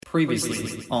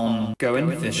Previously on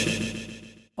Going Fishing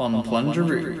on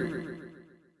Plungeroo.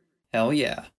 Hell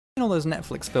yeah. All those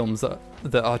Netflix films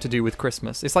that are to do with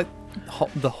Christmas. It's like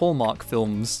the Hallmark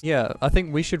films. Yeah, I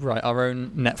think we should write our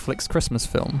own Netflix Christmas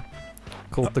film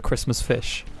called The Christmas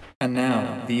Fish. And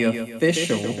now, the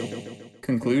official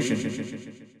conclusion.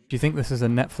 Do you think this is a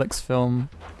Netflix film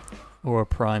or a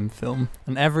Prime film?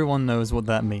 And everyone knows what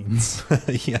that means.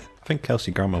 Yeah, I think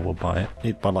Kelsey Grammer will buy it.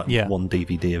 He'd buy one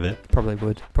DVD of it. Probably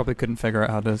would. Probably couldn't figure out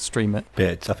how to stream it.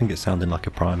 But I think it's sounding like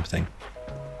a Prime thing.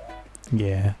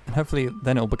 Yeah, and hopefully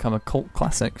then it'll become a cult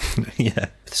classic. Yeah,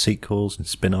 with sequels and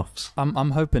spin-offs.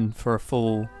 I'm hoping for a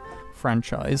full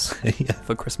franchise Yeah.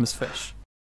 for Christmas Fish.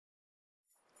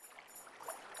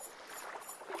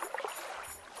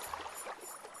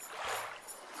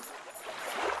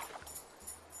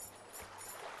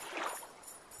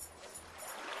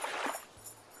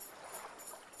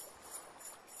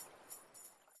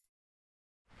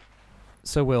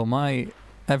 So Will,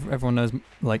 everyone knows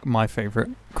like my favourite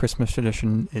Christmas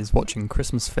tradition is watching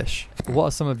Christmas Fish. What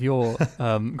are some of your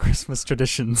Christmas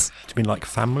traditions? Do you mean like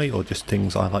family or just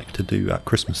things I like to do at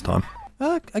Christmas time?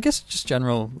 I guess just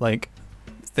general like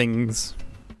things.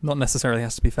 Not necessarily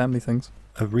has to be family things.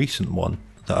 A recent one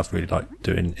that I've really liked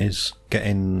doing is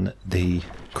getting the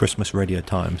Christmas Radio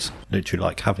Times. Literally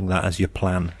like having that as your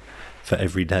plan for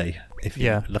every day. If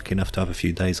you're lucky enough to have a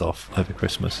few days off over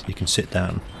Christmas, you can sit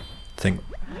down, think,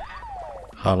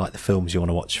 highlight the films you want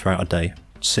to watch throughout a day,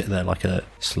 sit there like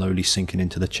slowly sinking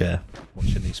into the chair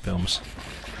watching these films.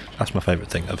 That's my favourite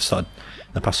thing. I've started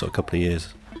in the past sort of couple of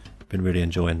years, been really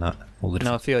enjoying that.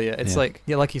 No, I feel you. It's like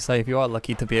you say, if you are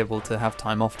lucky to be able to have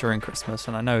time off during Christmas,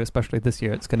 and I know especially this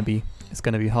year it's going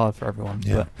to be hard for everyone,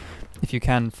 but if you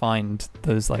can find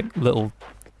those like little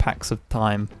packs of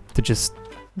time to just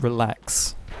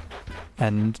relax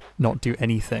and not do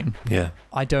anything.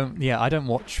 I don't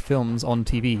watch films on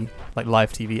TV, like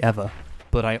live TV ever,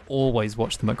 but I always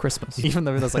watch them at Christmas. Even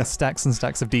though there's like stacks and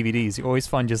stacks of DVDs, you always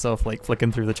find yourself like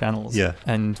flicking through the channels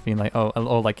and being like, oh,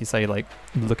 or like you say, like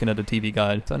looking at a TV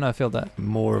guide. So no, I feel that.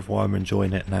 More of why I'm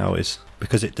enjoying it now is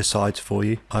because it decides for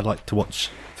you. I like to watch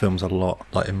films a lot,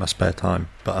 like in my spare time,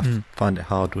 but I find it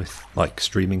hard with like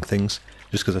streaming things.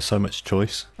 Just because there's so much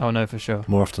choice. Oh no, for sure.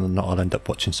 More often than not, I'll end up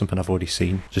watching something I've already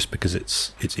seen, just because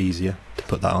it's easier to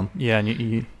put that on. Yeah, and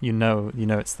you know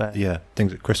it's there. Yeah,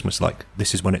 things at Christmas, like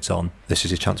this is when it's on. This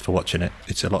is your chance for watching it.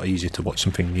 It's a lot easier to watch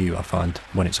something new, I find,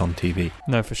 when it's on TV.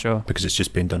 No, for sure. Because it's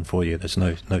just being done for you. There's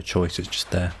no choice. It's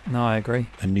just there. No, I agree.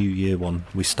 A New Year one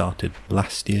we started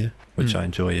last year, which I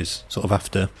enjoy, is sort of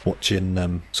after watching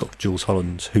sort of Jules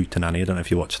Holland's Hootenanny. I don't know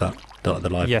if you watch that. The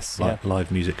live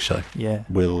live music show. Yeah.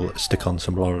 We'll stick on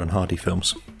some Laurel and Hardy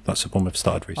films. That's the one we've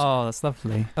started recently. Oh, that's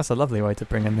lovely. That's a lovely way to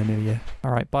bring in the new year.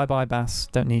 All right, bye-bye, Bass.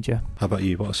 Don't need you. How about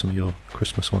you? What are some of your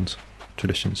Christmas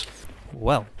traditions?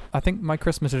 Well, I think my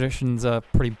Christmas traditions are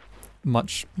pretty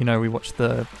much, we watch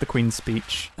the Queen's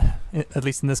speech. At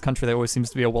least in this country, there always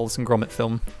seems to be a Wallace and Gromit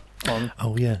film on.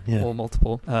 Oh, yeah. Or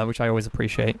multiple, which I always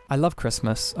appreciate. I love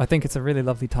Christmas. I think it's a really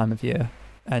lovely time of year.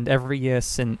 And every year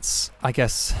since, I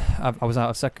guess, I was out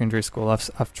of secondary school,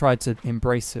 I've tried to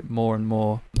embrace it more and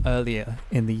more earlier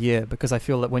in the year, because I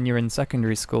feel that when you're in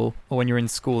secondary school, or when you're in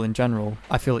school in general,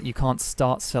 I feel that you can't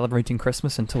start celebrating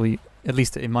Christmas until at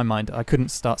least in my mind, I couldn't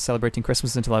start celebrating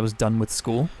Christmas until I was done with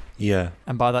school. Yeah.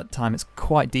 And by that time, it's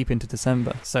quite deep into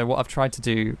December. So what I've tried to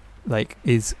do,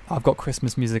 is I've got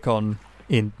Christmas music on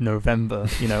in November,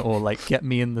 or like get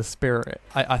me in the spirit.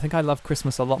 I think I love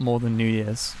Christmas a lot more than New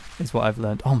Year's, is what I've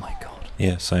learned. Oh my God.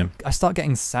 Yeah, same. I start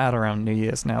getting sad around New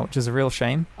Year's now, which is a real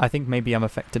shame. I think maybe I'm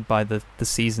affected by the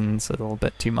seasons a little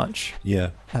bit too much. Yeah.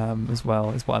 As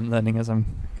well, is what I'm learning as I'm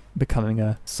becoming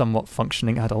a somewhat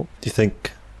functioning adult. Do you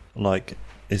think,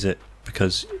 is it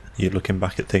because you're looking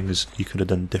back at things you could have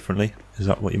done differently? Is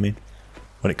that what you mean?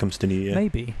 When it comes to New Year?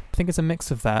 Maybe. I think it's a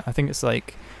mix of that. I think it's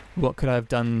like, what could I have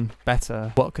done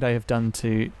better? What could I have done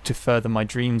to further my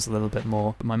dreams a little bit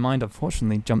more? But my mind,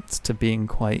 unfortunately, jumped to being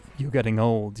quite, you're getting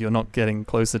old, you're not getting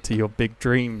closer to your big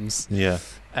dreams. Yeah.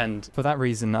 And for that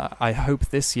reason, I hope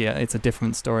this year it's a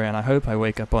different story, and I hope I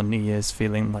wake up on New Year's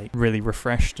feeling like really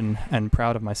refreshed and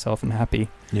proud of myself and happy.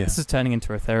 Yeah. This is turning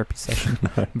into a therapy session.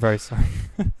 No. I'm very sorry.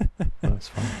 No, that's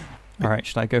fine. All right,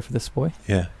 should I go for this, boy?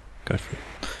 Yeah, go for it.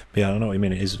 But yeah, I know what you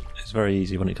mean. It's very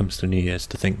easy when it comes to New Year's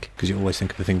to think, because you always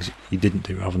think of the things you didn't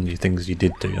do rather than the things you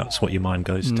did do. That's what your mind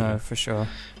goes to. No, for sure.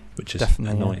 Which is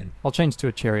definitely annoying. Yeah. I'll change to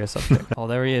a cheerier subject. Oh,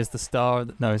 there he is, the star.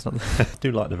 No, he's not. I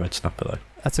do like the red snapper though.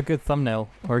 That's a good thumbnail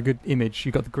or a good image.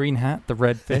 You got the green hat, the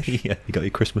red fish. Yeah, you got your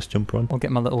Christmas jumper on. I'll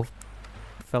get my little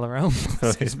fella around.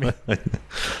 Excuse me.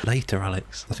 Later,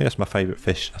 Alex. I think that's my favourite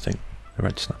fish. I think a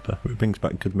red snapper. It brings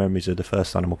back good memories of the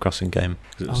first Animal Crossing game.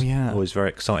 It was always very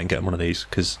exciting getting one of these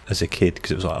because as a kid,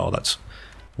 because it was like, oh, that's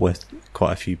worth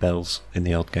quite a few bells in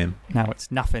the old game. Now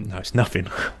it's nothing. Now it's nothing.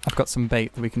 I've got some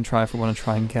bait that we can try if we want to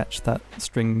try and catch that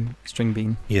string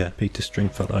bean. Yeah, Peter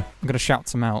Stringfellow. I'm going to shout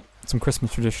some out. Some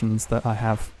Christmas traditions that I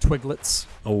have. Twiglets.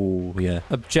 Oh, yeah.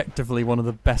 Objectively one of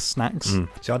the best snacks.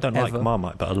 See, I don't like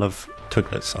Marmite, but I love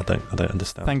Twiglets. I don't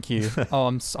understand. Thank you. Oh,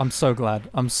 I'm so glad.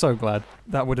 I'm so glad.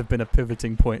 That would have been a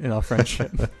pivoting point in our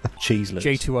friendship. Cheeselets.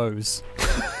 J2Os.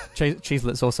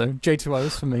 Cheeselets also.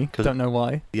 J2Os for me. Don't know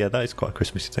why. Yeah, that is quite a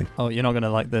Christmassy thing. Oh, you're not going to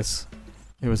like this.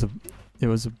 It was a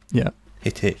yeah.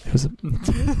 Hit. It was a...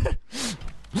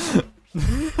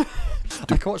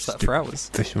 I could watch that for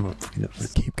hours.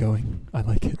 Keep going. I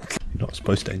like it. You're not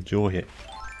supposed to enjoy it.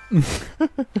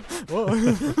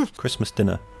 Christmas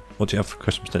dinner. What do you have for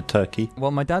Christmas dinner? Turkey?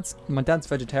 Well, my dad's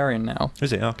vegetarian now.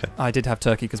 Is it? Okay. I did have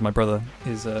turkey because my brother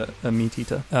is a meat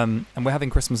eater. And we're having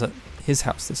Christmas at his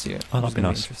house this year. Oh, that'd be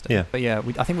nice. Interesting. Yeah. But yeah,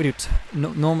 I think we do...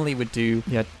 normally we'd do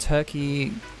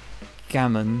turkey,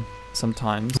 gammon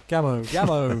sometimes.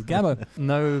 Gammo.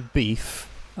 No beef.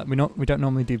 We don't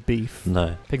normally do beef.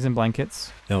 No. Pigs in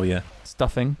blankets. Oh, yeah.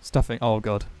 Stuffing. Oh,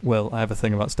 God. Will, I have a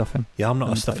thing about stuffing. Yeah, I'm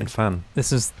not a stuffing fan.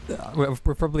 This is... we've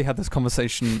probably had this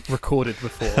conversation recorded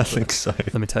before. I think so.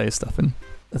 Let me tell you, stuffing.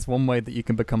 That's one way that you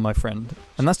can become my friend.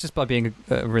 And that's just by being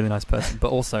a really nice person,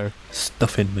 but also...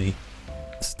 Stuffing me.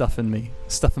 Stuffing me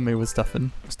with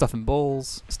stuffing. Stuffing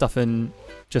balls. Stuffing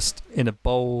just in a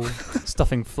bowl.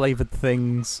 Stuffing flavoured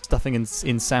things. Stuffing in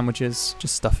sandwiches.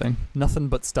 Just stuffing. Nothing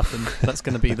but stuffing. That's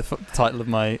going to be the title of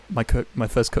my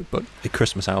first cookbook. A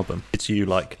Christmas album. It's you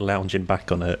like lounging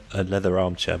back on a leather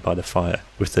armchair by the fire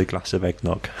with a glass of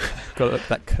eggnog. Got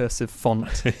that cursive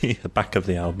font. The back of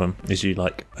the album is you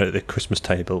like at the Christmas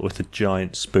table with a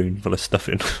giant spoonful of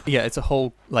stuffing. Yeah, it's a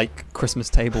whole like Christmas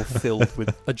table filled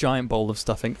with a giant bowl of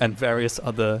stuffing and various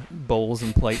other bowls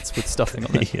and plates with stuffing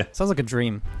on it. Yeah. Sounds like a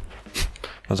dream.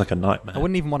 Sounds like a nightmare. I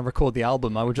wouldn't even want to record the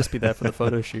album. I would just be there for the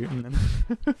photo shoot and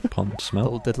then pond smell.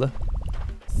 Little diddler.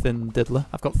 Thin diddler.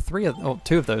 I've got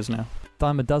two of those now.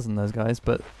 Dime a dozen, those guys,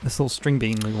 but this little string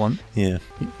bean we want. Yeah.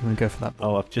 You want to go for that?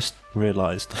 Oh, I've just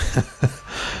realised.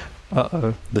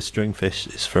 Uh-oh. The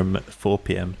stringfish is from 4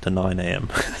 p.m. to 9 a.m.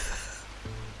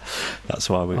 That's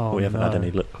why we haven't had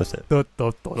any luck with it.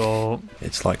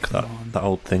 It's like that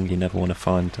old thing you never want to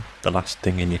find the last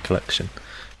thing in your collection,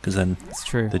 because then it's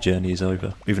true. The journey is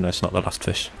over, even though it's not the last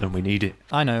fish and we need it.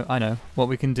 I know. What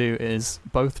we can do is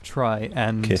both try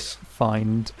and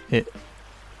find it.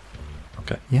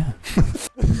 Okay. Yeah.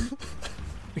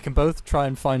 We can both try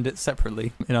and find it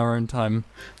separately in our own time,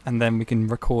 and then we can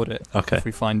record it if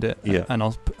we find it. Yeah. And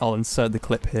I'll insert the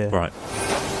clip here. Right.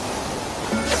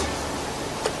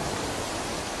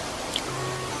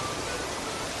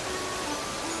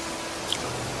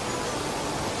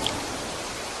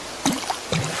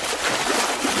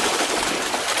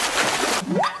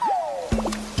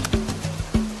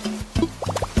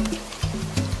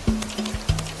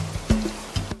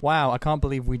 Wow, I can't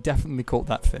believe we definitely caught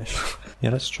that fish.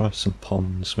 Yeah, let's try some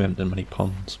ponds. We haven't done many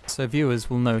ponds. So viewers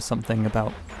will know something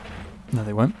about... No,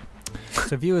 they won't.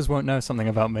 So viewers won't know something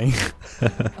about me.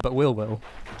 But will.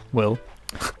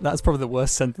 That's probably the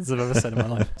worst sentence I've ever said in my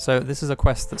life. So this is a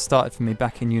quest that started for me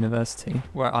back in university,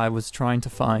 where I was trying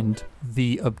to find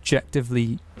the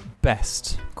objectively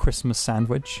best Christmas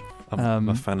sandwich. I'm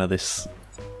a fan of this...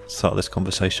 Start this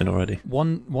conversation already.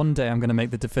 One day I'm going to make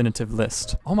the definitive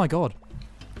list. Oh my god.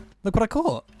 Look what I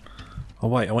caught. Oh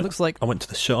wait, I went to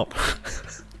the shop.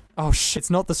 Oh shit, it's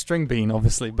not the string bean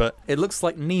obviously, but it looks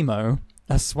like Nemo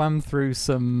has swam through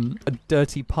a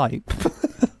dirty pipe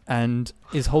and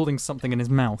is holding something in his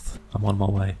mouth. I'm on my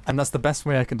way. And that's the best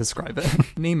way I can describe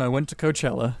it. Nemo went to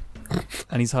Coachella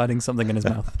and he's hiding something in his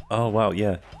mouth. Oh wow,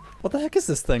 yeah. What the heck is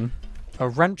this thing? A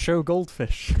Rancho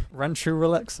goldfish. Rancho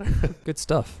relaxer. Good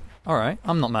stuff. Alright,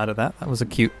 I'm not mad at that. That was a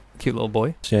cute little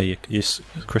boy. So yeah, your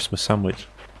Christmas sandwich.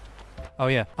 Oh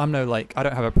yeah, I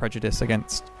don't have a prejudice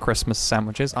against Christmas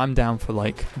sandwiches. I'm down for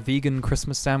vegan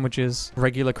Christmas sandwiches,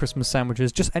 regular Christmas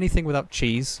sandwiches, just anything without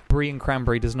cheese. Brie and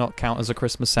cranberry does not count as a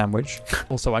Christmas sandwich.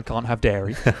 Also, I can't have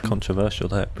dairy. Controversial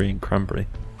there, brie and cranberry.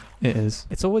 It is.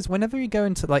 It's always, whenever you go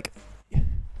into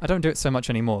I don't do it so much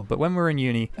anymore, but when we're in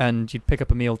uni and you'd pick up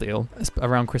a meal deal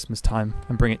around Christmas time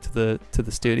and bring it to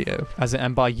the studio,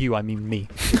 and by you I mean me,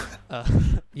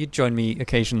 you'd join me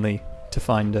occasionally to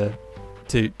find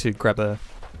to grab a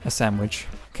sandwich,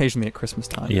 occasionally at Christmas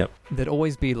time. Yep. There'd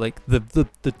always be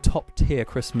the top tier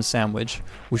Christmas sandwich,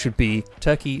 which would be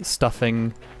turkey,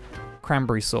 stuffing,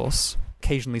 cranberry sauce,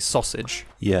 occasionally sausage.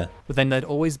 Yeah. But then there'd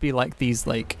always be these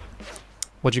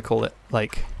what do you call it?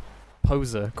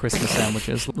 poser Christmas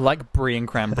sandwiches, like brie and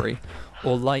cranberry,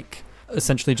 or like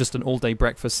essentially just an all-day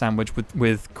breakfast sandwich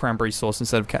with cranberry sauce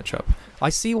instead of ketchup. I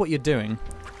see what you're doing.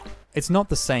 It's not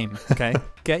the same, okay?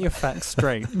 Get your facts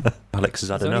straight. Alex has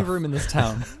had There's enough. only room in this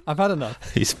town. I've had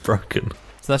enough. He's broken.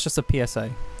 So that's just a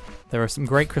PSA. There are some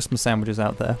great Christmas sandwiches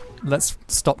out there. Let's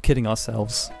stop kidding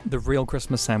ourselves. The real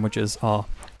Christmas sandwiches are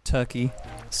turkey,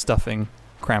 stuffing,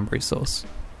 cranberry sauce.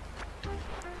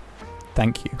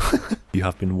 Thank you. You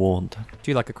have been warned.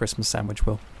 Do you like a Christmas sandwich,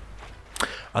 Will?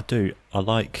 I do. I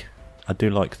do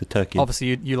like the turkey.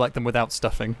 Obviously, you like them without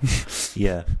stuffing.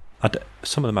 Yeah.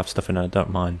 Some of them have stuff in it, I don't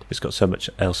mind. It's got so much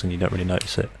else and you don't really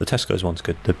notice it. The Tesco's one's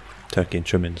good, the turkey and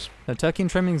trimmings. No, turkey and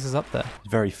trimmings is up there.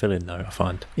 It's very filling though, I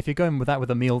find. If you're going with that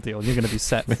with a meal deal, you're going to be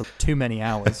set for too many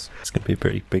hours. It's going to be a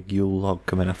pretty big Yule log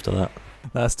coming after that.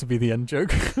 That has to be the end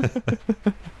joke.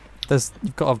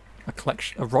 You've got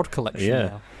a rod collection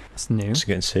now. That's new. It's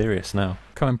getting serious now.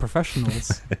 Becoming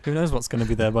professionals. Who knows what's going to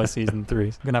be there by season 3?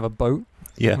 We're going to have a boat.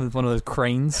 Yeah. With one of those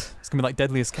cranes. It's going to be like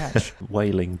Deadliest Catch.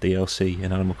 Whaling DLC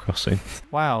in Animal Crossing.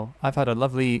 Wow. I've had a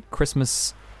lovely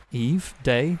Christmas Eve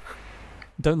day.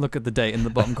 Don't look at the date in the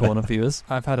bottom corner, viewers.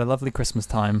 I've had a lovely Christmas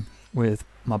time with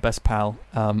my best pal.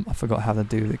 I forgot how to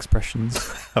do the expressions.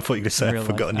 I thought you were going to say I've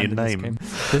forgotten your name.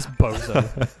 This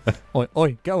bozo.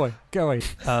 Oi, go away.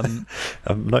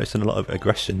 I'm noticing a lot of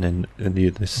aggression in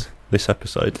this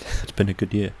episode. It's been a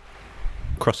good year.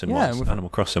 Animal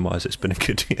Crossing wise, it's been a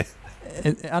good year.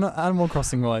 Animal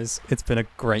Crossing wise, it's been a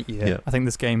great year. Yeah. I think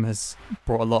this game has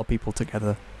brought a lot of people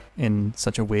together in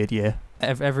such a weird year.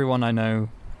 Everyone I know,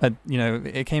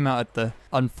 it came out at the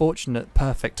unfortunate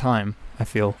perfect time, I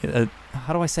feel.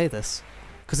 How do I say this?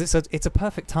 Because it's a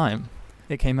perfect time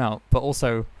it came out, but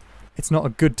also it's not a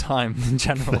good time in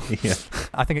general. Yeah.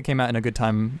 I think it came out in a good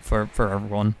time for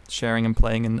everyone, sharing and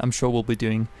playing, and I'm sure we'll be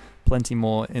doing plenty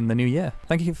more in the new year.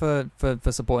 Thank you for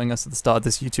supporting us at the start of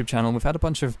this YouTube channel. We've had a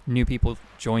bunch of new people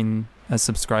join as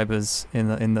subscribers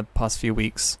in the past few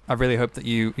weeks. I really hope that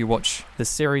you watch this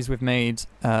series we've made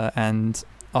and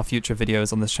our future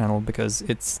videos on this channel, because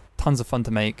it's tons of fun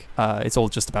to make. It's all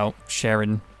just about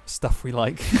sharing stuff we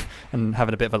like and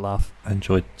having a bit of a laugh. I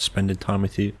enjoyed spending time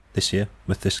with you this year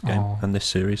with this game and this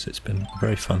series. It's been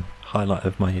very fun. Highlight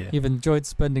of my year. You've enjoyed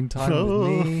spending time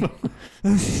with me.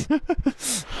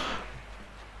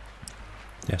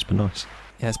 Yeah, it's been nice.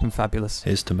 Yeah, it's been fabulous.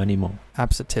 Here's to many more.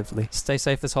 Absolutely. Stay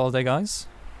safe this holiday, guys,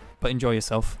 but enjoy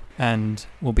yourself, and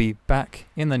we'll be back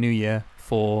in the new year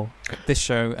for this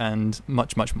show and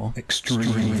much, much more.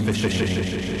 Extreme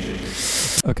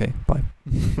fishing. Okay, bye.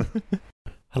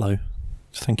 Hello.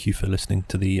 Thank you for listening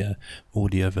to the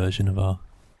audio version of our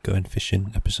Going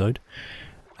Fishing episode.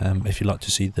 If you'd like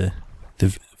to see the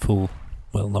full,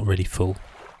 well, not really full,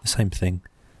 the same thing.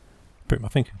 I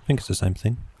think it's the same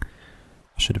thing.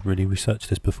 I should have really researched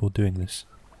this before doing this.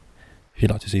 If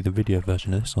you'd like to see the video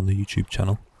version of this on the YouTube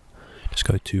channel, just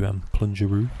go to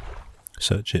Plungeroo,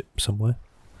 search it somewhere.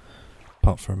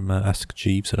 Apart from Ask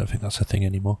Jeeves, I don't think that's a thing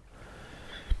anymore.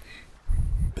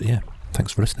 But yeah,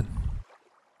 thanks for listening.